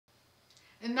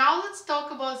And now let's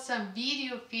talk about some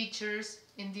video features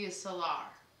in DSLR.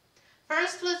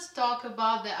 First, let's talk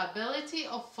about the ability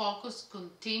of focus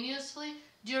continuously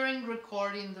during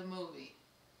recording the movie.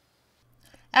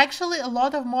 Actually, a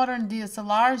lot of modern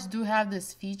DSLRs do have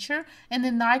this feature, and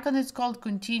in Nikon it's called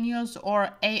continuous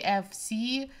or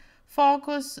AFC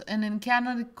focus, and in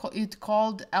Canon it's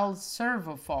called L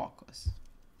servo focus.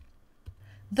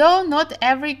 Though not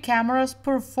every camera's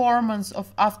performance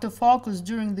of autofocus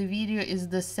during the video is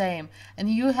the same, and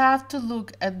you have to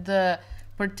look at the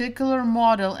particular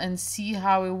model and see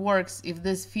how it works if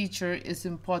this feature is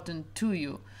important to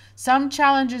you. Some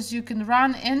challenges you can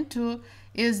run into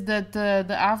is that the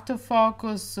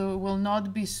autofocus will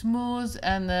not be smooth,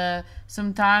 and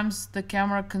sometimes the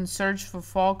camera can search for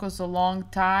focus a long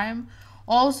time.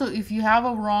 Also, if you have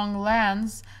a wrong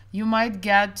lens, you might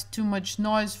get too much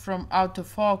noise from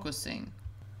autofocusing.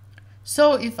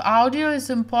 So if audio is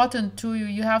important to you,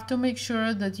 you have to make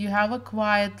sure that you have a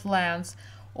quiet lens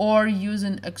or use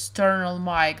an external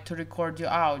mic to record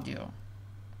your audio.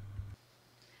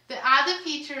 The other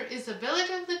feature is the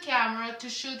ability of the camera to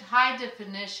shoot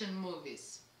high-definition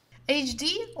movies.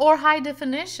 HD or high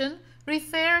definition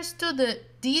refers to the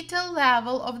detail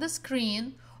level of the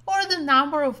screen or the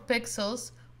number of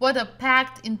pixels what are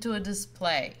packed into a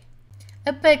display.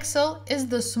 A pixel is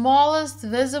the smallest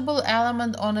visible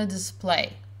element on a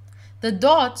display. The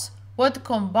dots what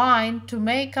combine to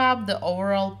make up the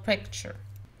overall picture.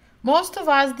 Most of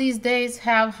us these days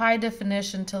have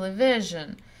high-definition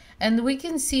television, and we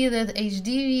can see that HD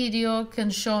video can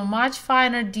show much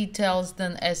finer details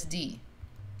than SD.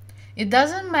 It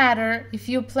doesn't matter if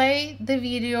you play the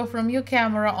video from your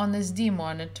camera on SD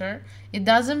monitor, it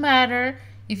doesn't matter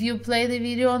if you play the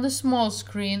video on a small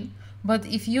screen, but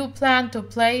if you plan to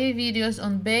play your videos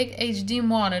on big HD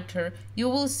monitor, you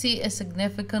will see a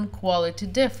significant quality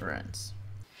difference.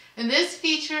 And this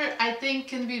feature, I think,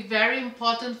 can be very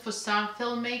important for some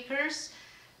filmmakers.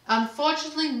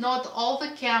 Unfortunately, not all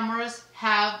the cameras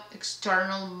have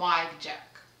external mic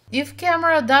jack. If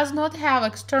camera does not have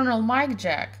external mic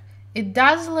jack, it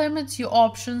does limit your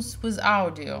options with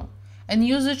audio and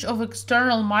usage of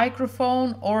external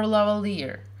microphone or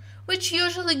lavalier, which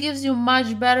usually gives you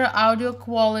much better audio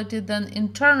quality than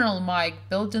internal mic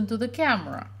built into the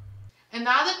camera.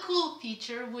 Another cool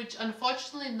feature, which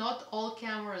unfortunately not all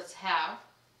cameras have,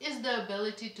 is the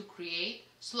ability to create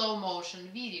slow motion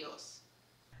videos.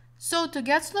 So to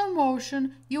get slow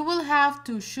motion, you will have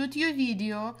to shoot your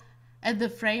video at the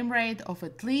frame rate of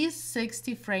at least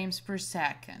 60 frames per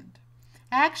second.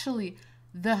 Actually,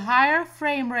 the higher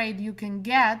frame rate you can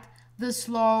get, the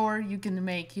slower you can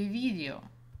make your video.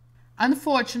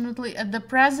 Unfortunately, at the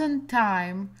present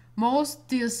time, most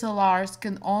DSLRs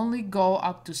can only go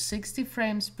up to 60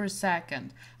 frames per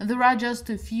second, and there are just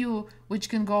a few which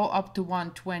can go up to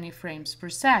 120 frames per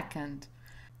second.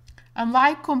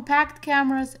 Unlike compact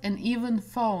cameras and even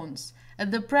phones,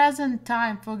 at the present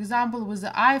time, for example with the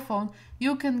iPhone,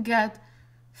 you can get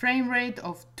frame rate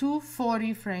of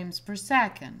 240 frames per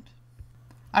second.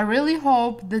 I really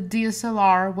hope the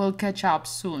DSLR will catch up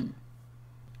soon.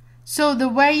 So the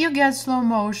way you get slow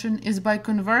motion is by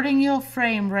converting your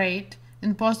frame rate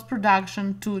in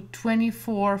post-production to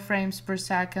 24 frames per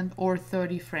second or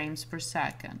 30 frames per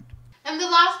second. And the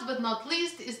last but not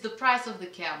least is the price of the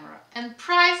camera. And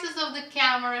prices of the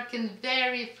camera can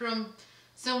vary from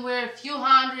somewhere a few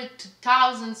hundred to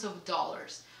thousands of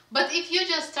dollars. But if you're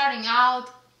just starting out,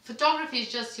 photography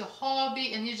is just your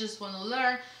hobby and you just want to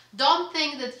learn, don't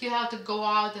think that you have to go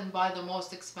out and buy the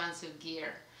most expensive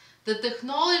gear. The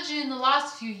technology in the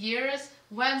last few years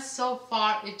went so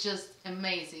far, it's just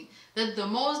amazing. That the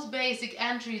most basic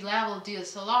entry-level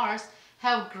DSLRs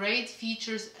have great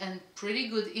features and pretty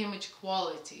good image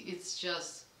quality. It's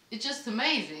just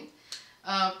amazing.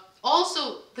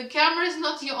 Also, the camera is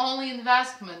not your only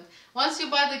investment. Once you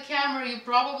buy the camera, you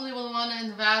probably will want to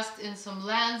invest in some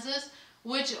lenses,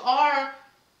 which are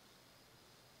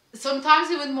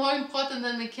sometimes even more important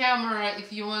than the camera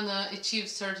if you want to achieve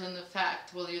certain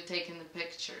effect while you're taking the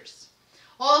pictures.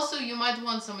 Also, you might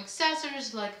want some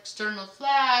accessories like external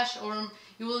flash, or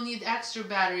you will need extra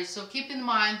batteries, so keep in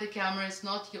mind the camera is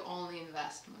not your only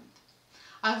investment.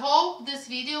 I hope this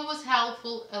video was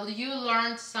helpful and you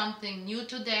learned something new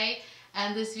today,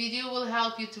 and this video will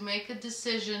help you to make a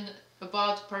decision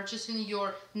about purchasing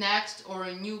your next or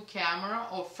a new camera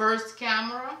or first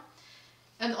camera.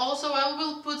 And also I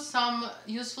will put some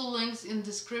useful links in the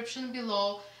description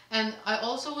below, and I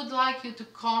also would like you to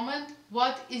comment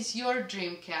what is your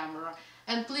dream camera.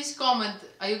 And please comment,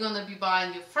 are you gonna be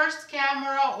buying your first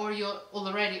camera, or you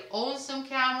already own some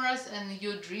cameras and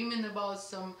you're dreaming about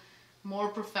some more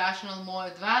professional, more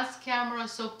advanced camera.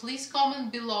 So please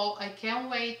comment below. I can't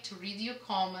wait to read your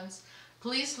comments.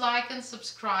 Please like and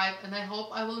subscribe, and I hope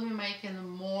I will be making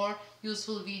more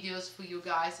useful videos for you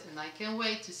guys, and I can't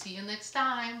wait to see you next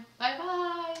time. Bye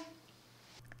bye!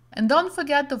 And don't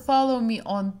forget to follow me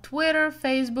on Twitter,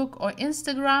 Facebook or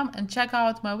Instagram, and check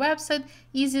out my website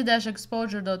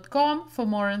easy-exposure.com for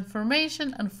more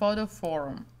information and photo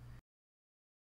forum.